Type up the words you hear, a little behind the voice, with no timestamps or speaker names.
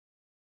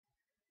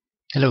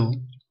Hello,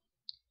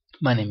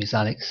 my name is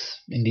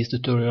Alex. In this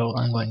tutorial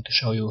I'm going to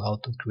show you how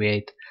to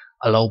create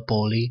a low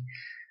poly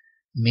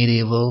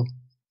medieval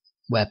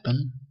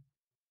weapon,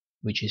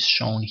 which is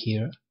shown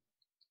here.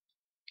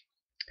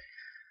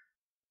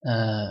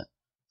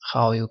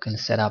 How you can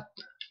set up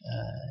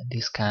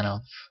this kind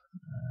of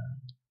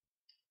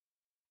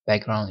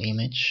background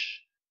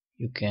image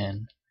you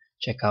can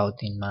check out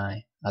in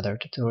my other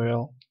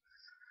tutorial,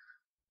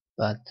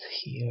 but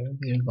here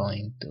we're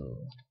going to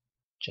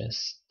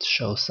just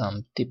show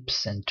some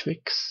tips and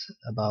tricks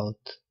about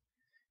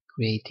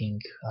creating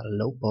a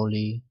low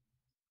poly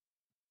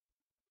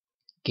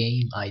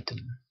game item.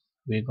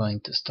 We're going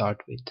to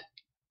start with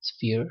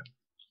sphere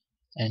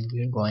and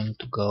we're going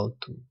to go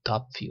to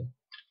top view.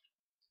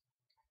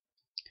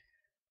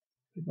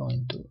 We're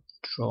going to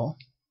draw.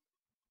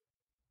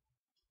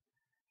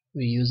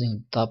 We're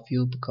using top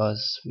view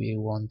because we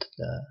want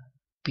the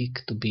peak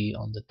to be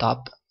on the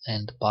top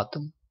and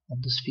bottom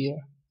of the sphere.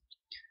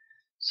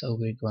 So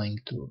we're going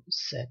to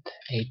set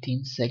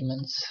 18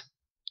 segments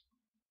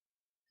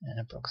and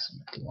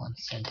approximately 1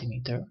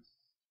 centimeter.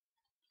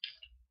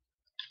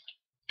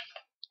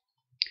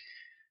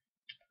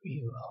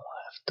 We will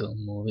have to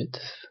move it,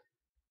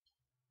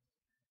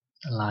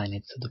 align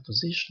it to the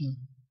position,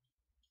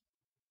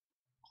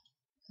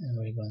 and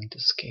we're going to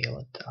scale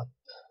it up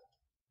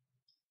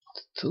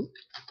to 2.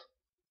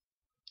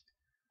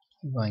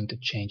 We're going to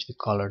change the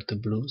color to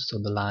blue so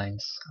the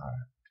lines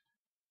are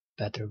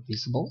better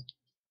visible.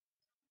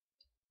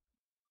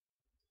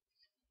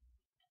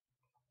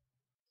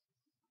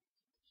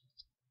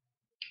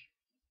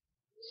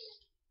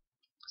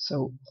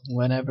 So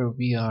whenever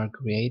we are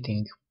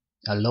creating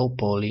a low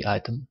poly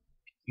item,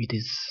 it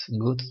is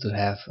good to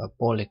have a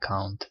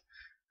Polycount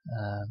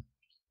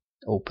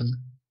open,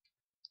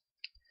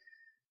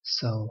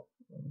 so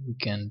we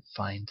can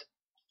find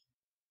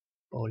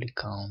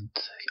Polycount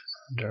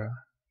under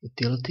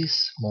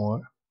utilities,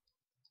 more,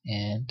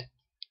 and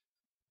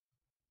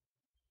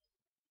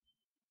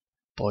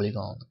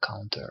polygon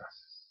counter.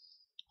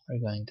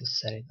 We're going to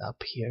set it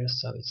up here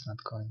so it's not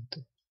going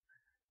to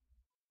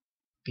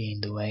be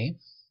in the way.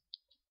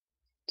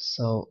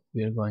 So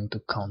we're going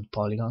to count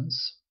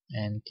polygons,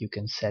 and you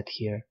can set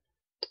here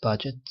the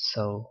budget,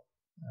 so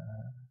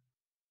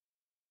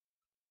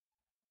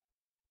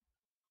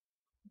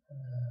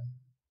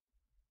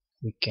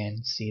we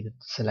can see that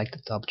the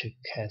selected object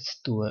has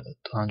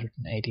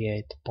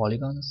 288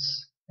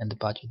 polygons and the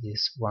budget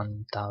is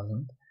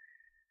 1000.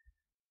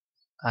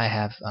 I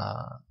have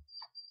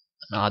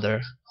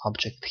another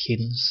object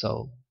hidden,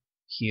 so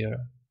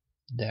here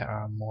there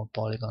are more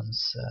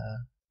polygons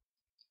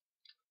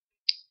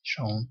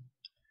shown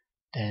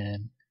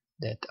than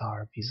that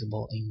are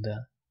visible in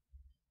the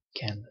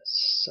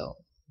canvas. So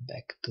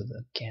back to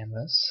the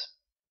canvas.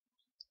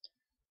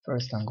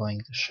 First I'm going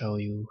to show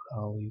you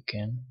how you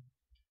can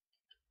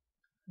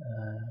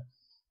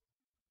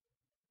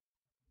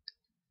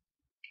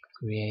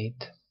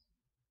create.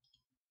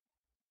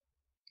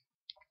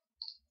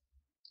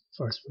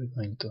 First we're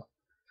going to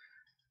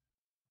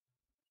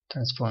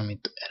transform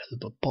it to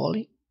editable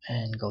poly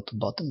and go to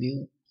bottom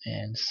view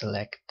and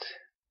select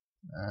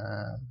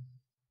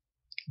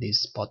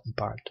this bottom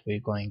part. We're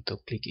going to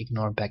click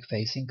ignore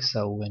backfacing,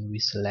 so when we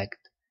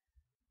select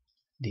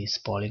these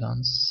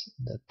polygons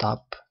the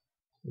top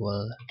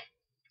will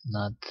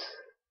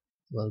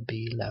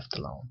be left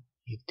alone.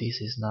 If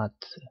this is not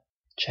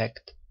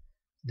checked,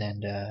 then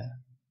the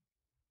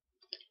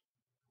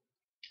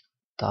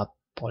top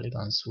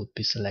polygons would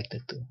be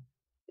selected too.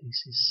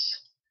 This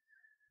is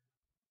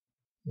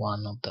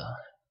one of the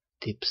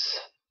tips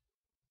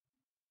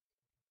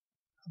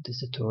of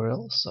this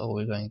tutorial. So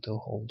we're going to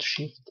hold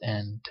shift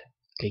and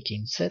click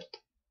inset,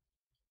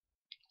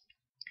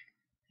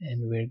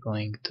 and we're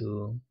going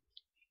to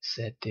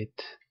set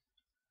it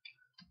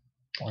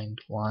 0.1,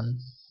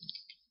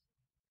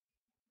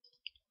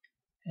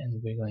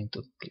 and we're going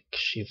to click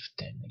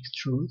shift and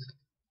extrude,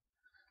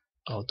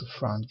 go to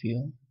front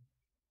view,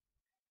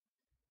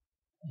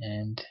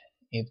 and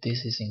if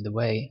this is in the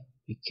way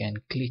we can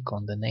click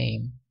on the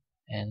name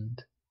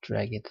and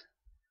drag it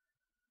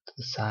to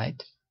the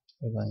side.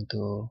 We're going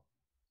to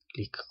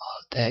click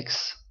Alt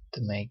X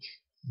to make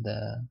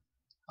the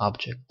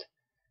object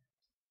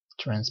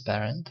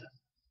transparent.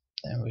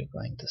 Then we're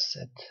going to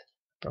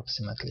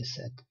approximately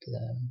set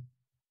the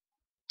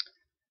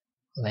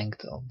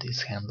length of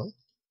this handle.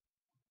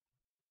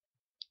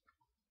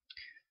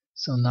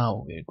 So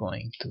now we're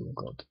going to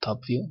go to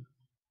top view,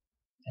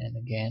 and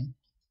again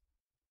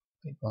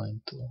we're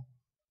going to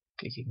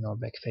click ignore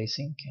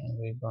backfacing, and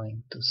we're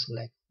going to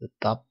select the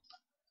top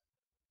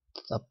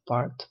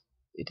part.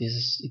 It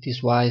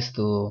is wise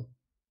to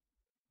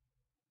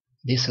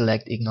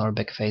deselect ignore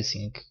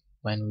backfacing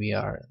when we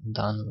are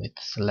done with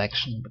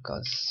selection,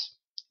 because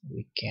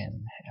we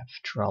can have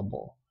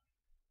trouble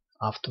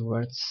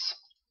afterwards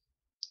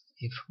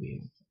if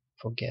we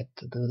forget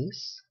to do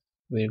this.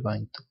 We're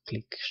going to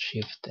click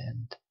shift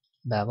and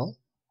bevel,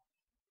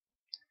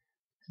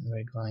 and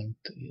we're going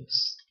to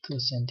use 2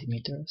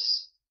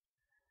 centimeters,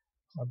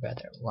 or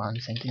better 1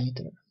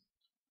 centimeter,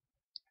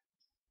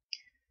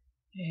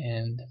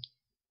 and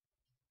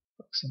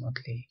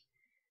approximately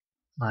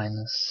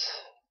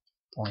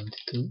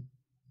 -0.2.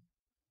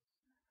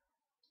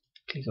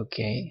 Click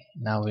OK.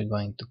 Now we're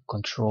going to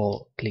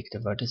click the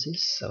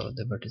vertices, so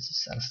the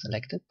vertices are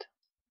selected,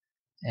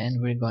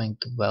 and we're going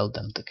to weld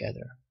them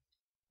together.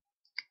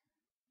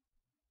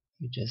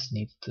 You just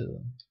need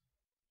to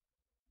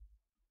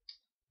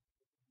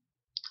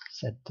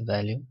set the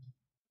value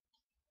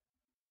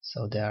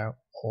so they are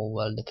all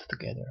welded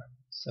together.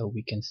 So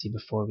we can see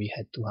before we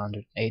had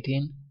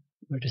 218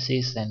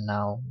 vertices, and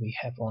now we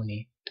have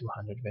only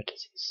 200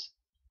 vertices.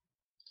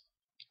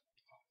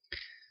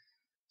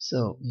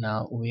 So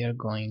now we are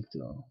going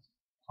to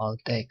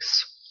Alt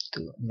X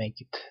to make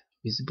it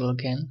visible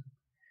again,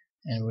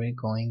 and we're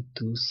going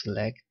to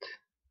select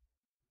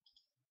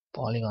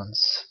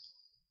polygons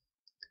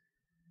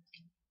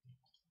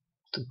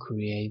to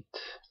create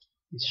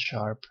these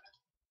sharp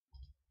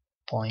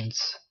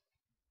points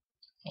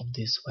of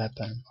this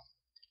weapon.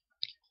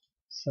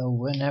 So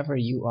whenever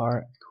you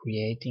are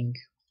creating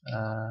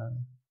the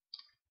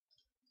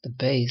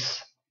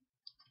base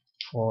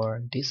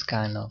for this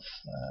kind of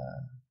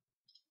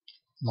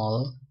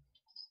model,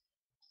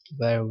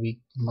 where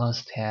we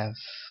must have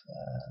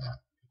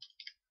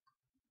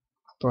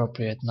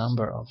appropriate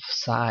number of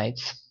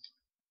sides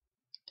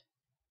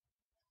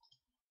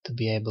to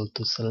be able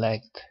to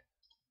select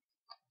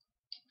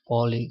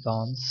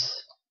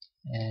polygons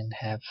and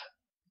have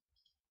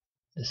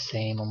the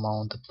same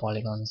amount of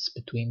polygons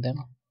between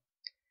them,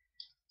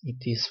 it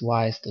is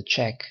wise to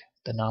check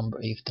the number,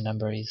 if the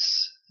number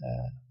is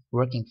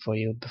working for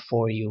you,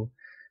 before you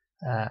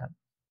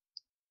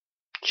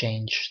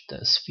change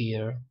the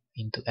sphere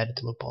into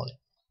editable poly.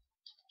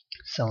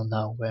 So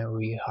now when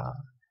we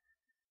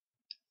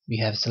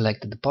have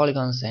selected the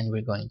polygons, and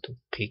we're going to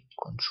click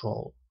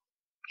Control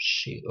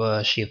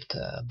Shift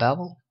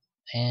bevel,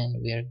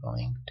 and we are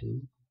going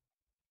to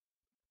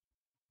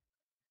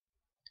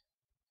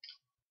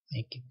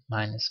make it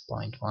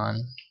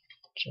 -0.1,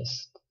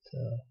 just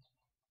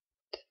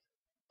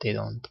they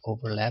don't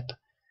overlap,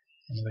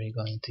 and we're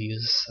going to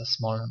use a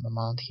smaller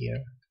amount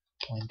here,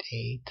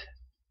 0.8,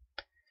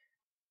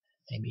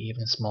 maybe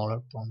even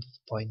smaller,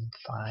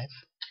 0.5.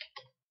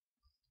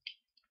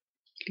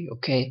 Click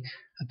OK.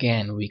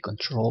 Again we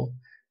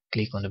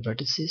click on the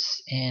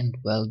vertices and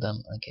weld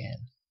them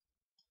again,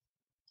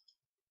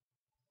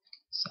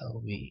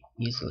 so we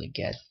easily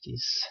get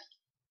this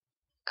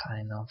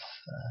kind of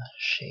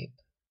shape.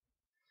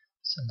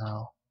 So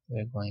now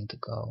we're going to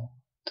go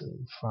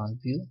to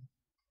front view,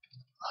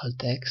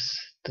 Alt X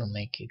to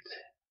make it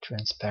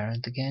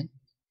transparent again,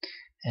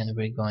 and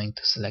we're going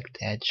to select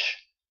edge,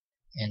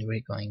 and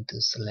we're going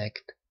to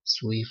select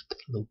swift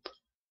loop.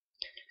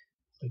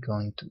 We're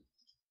going to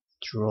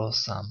draw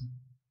some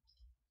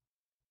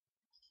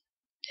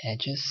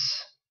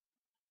edges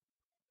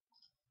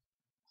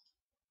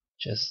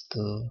just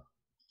to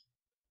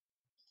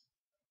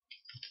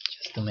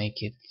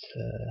make it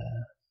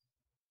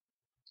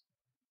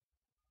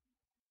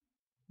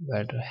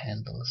where the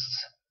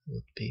handles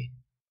would be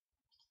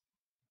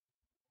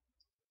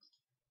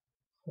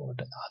for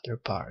the other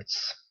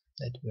parts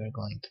that we are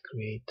going to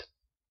create.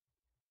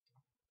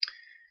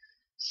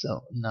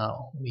 So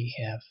now we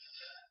have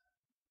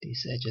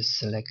these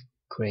edges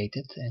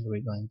created, and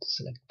we're going to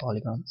select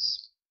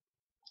polygons,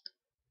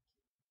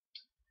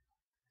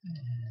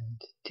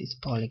 and these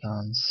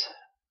polygons,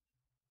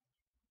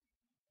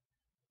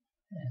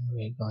 and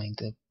we're going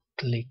to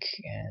click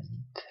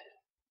and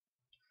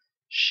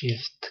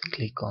shift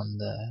click on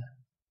the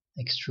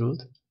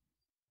extrude,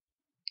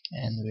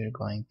 and we're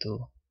going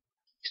to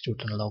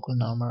extrude on local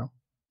normal,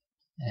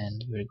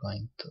 and we're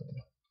going to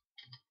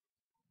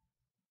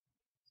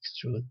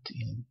extrude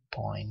in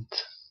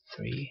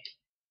 0.3,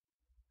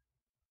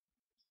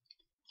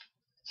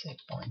 say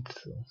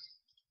 0.2.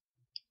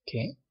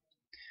 Okay,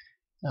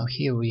 now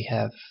here we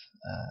have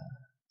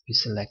we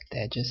select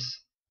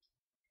edges.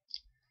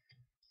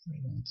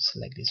 We're going to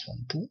select this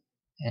one too,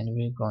 and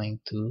we're going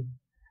to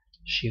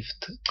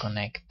shift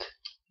connect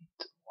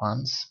it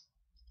once.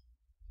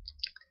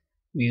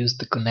 We use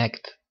the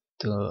connect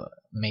to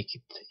make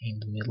it in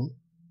the middle.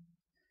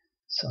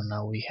 So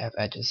now we have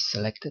edges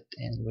selected,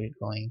 and we're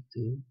going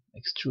to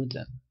extrude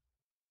them.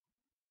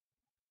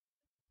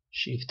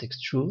 Shift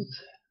extrude,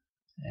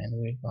 and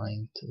we're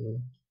going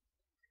to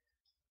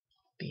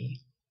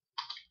be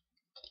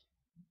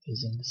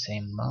using the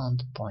same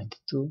amount,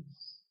 0.2,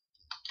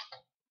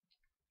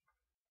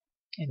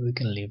 and we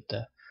can leave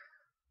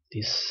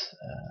this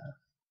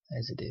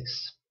as it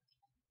is.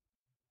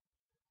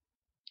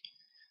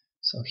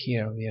 So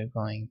here we are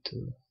going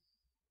to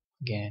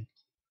again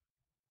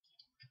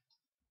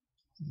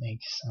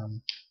make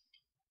some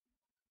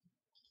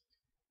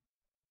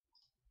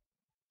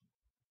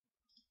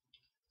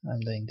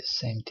I'm doing the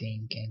same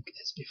thing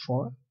as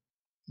before.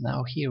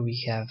 Now here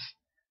we have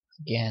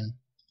again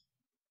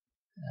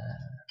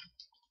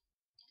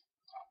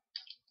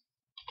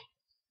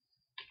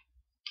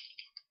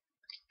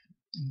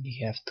we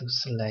have to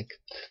select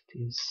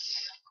these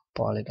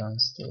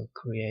polygons to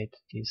create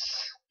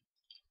this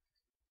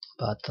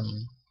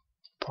bottom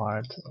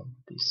part of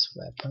this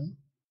weapon.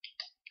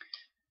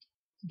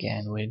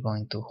 Again, we're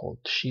going to hold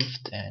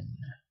shift and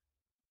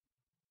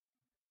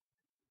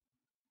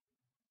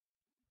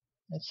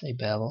let's say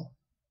bevel,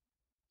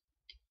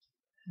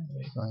 and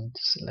we're going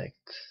to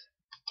select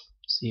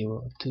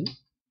 0, 2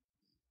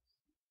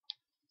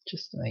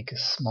 just to make a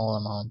small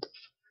amount of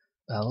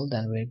bevel.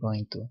 Then we're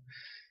going to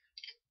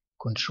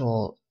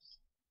control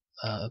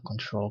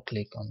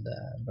click on the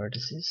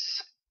vertices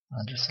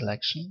under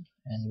selection,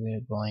 and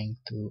we're going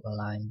to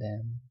align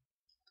them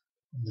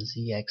on the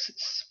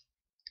z-axis.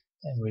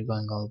 Then we're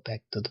going all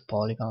back to the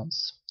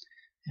polygons,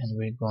 and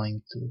we're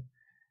going to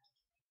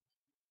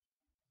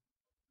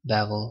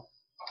bevel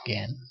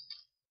again.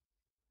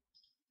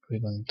 We're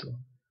going to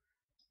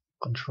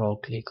control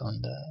click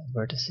on the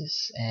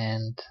vertices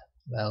and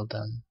weld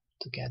them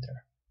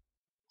together.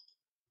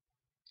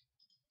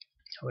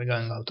 We're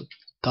going to go to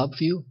top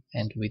view,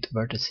 and with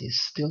vertices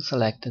still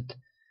selected,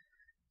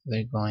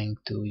 we're going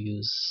to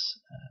use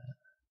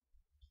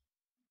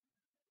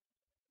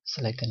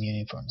select an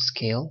uniform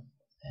scale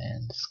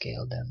and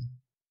scale them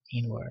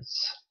inwards.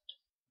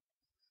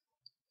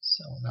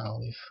 So now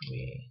if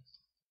we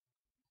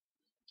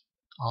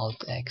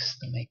Alt X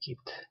to make it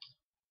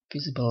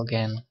visible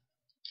again,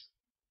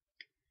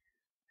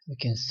 we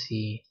can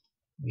see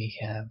we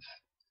have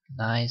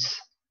nice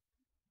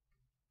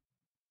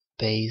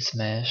base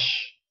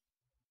mesh,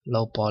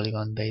 low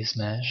polygon base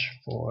mesh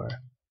for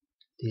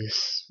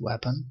this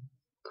weapon,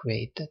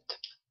 created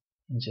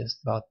in just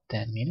about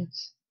 10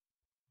 minutes.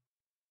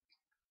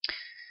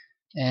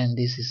 And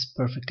this is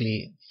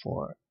perfectly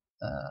for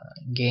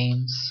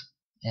games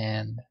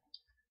and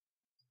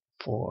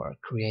for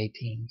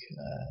creating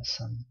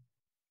some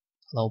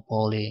low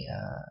poly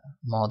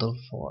model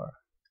for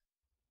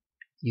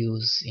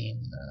use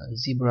in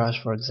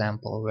ZBrush, for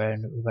example,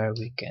 where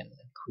we can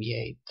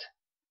create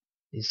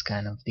this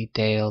kind of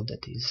detail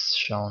that is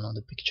shown on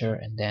the picture,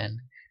 and then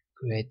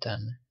create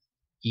an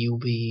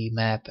UV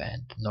map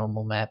and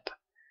normal map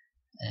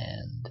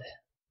and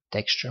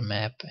texture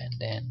map, and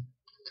then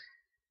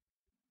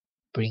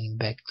bring it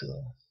back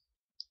to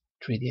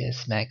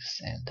 3ds Max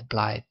and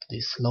apply it to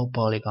this low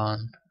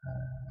polygon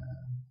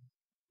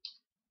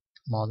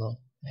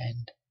model,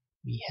 and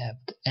we have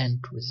the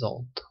end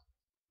result.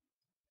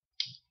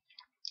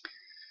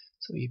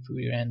 So if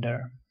we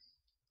render,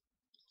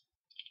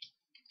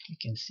 you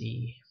can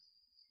see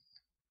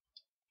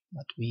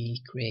what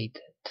we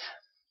created.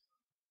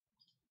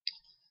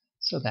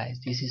 So guys,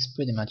 this is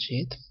pretty much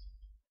it.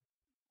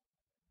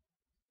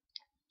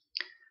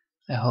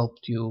 I hope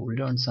you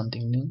learned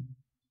something new,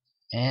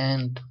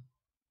 and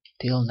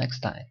till next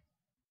time,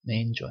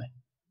 may enjoy.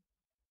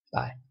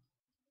 Bye.